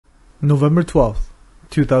November 12th,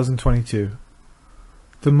 2022.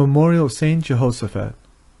 The Memorial of Saint Josaphat,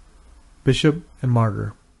 Bishop and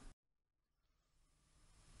Martyr.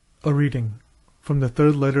 A reading from the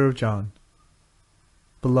third letter of John.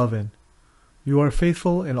 Beloved, you are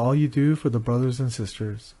faithful in all you do for the brothers and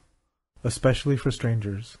sisters, especially for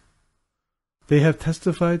strangers. They have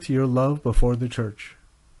testified to your love before the Church.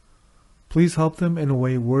 Please help them in a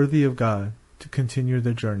way worthy of God to continue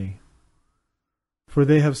their journey. For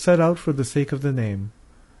they have set out for the sake of the name,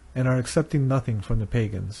 and are accepting nothing from the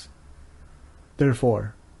pagans.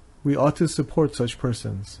 Therefore, we ought to support such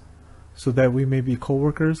persons, so that we may be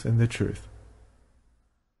co-workers in the truth.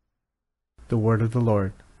 The word of the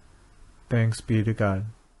Lord. Thanks be to God.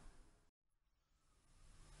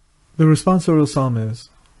 The responsorial psalm is,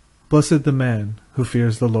 Blessed the man who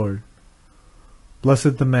fears the Lord.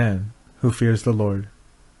 Blessed the man who fears the Lord.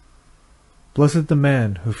 Blessed the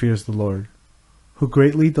man who fears the Lord, who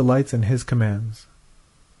greatly delights in his commands.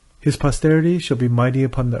 His posterity shall be mighty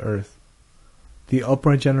upon the earth. The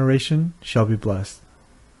upright generation shall be blessed.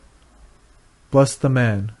 Blessed the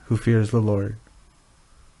man who fears the Lord.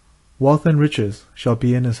 Wealth and riches shall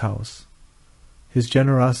be in his house. His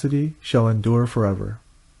generosity shall endure forever.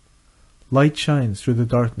 Light shines through the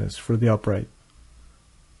darkness for the upright.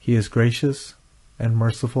 He is gracious and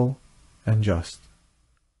merciful and just.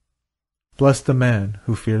 Bless the man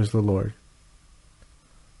who fears the Lord.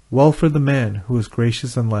 Well for the man who is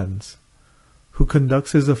gracious and lends, who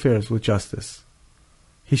conducts his affairs with justice.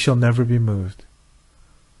 He shall never be moved.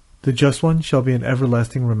 The just one shall be in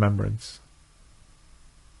everlasting remembrance.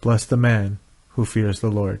 Bless the man who fears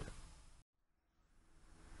the Lord.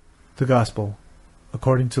 The Gospel,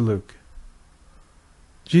 according to Luke.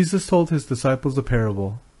 Jesus told his disciples a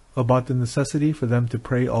parable about the necessity for them to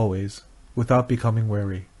pray always, without becoming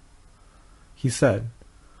weary. He said,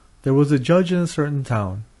 There was a judge in a certain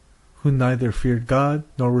town, who neither feared God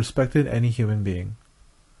nor respected any human being.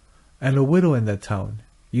 And a widow in that town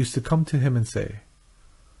used to come to him and say,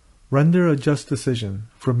 Render a just decision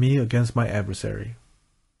for me against my adversary.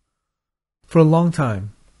 For a long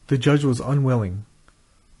time, the judge was unwilling,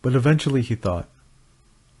 but eventually he thought,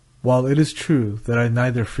 While it is true that I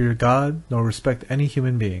neither fear God nor respect any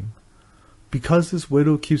human being, because this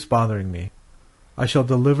widow keeps bothering me, I shall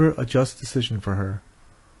deliver a just decision for her,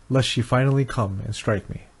 lest she finally come and strike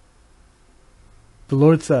me. The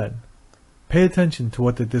Lord said, Pay attention to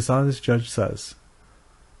what the dishonest judge says.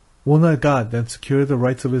 Will not God then secure the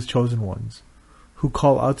rights of his chosen ones, who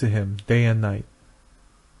call out to him day and night?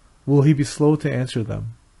 Will he be slow to answer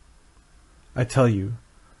them? I tell you,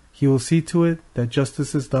 he will see to it that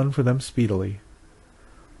justice is done for them speedily.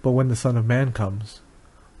 But when the Son of Man comes,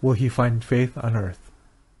 will he find faith on earth?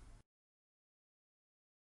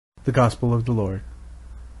 The Gospel of the Lord.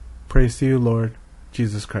 Praise to you, Lord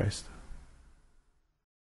Jesus Christ.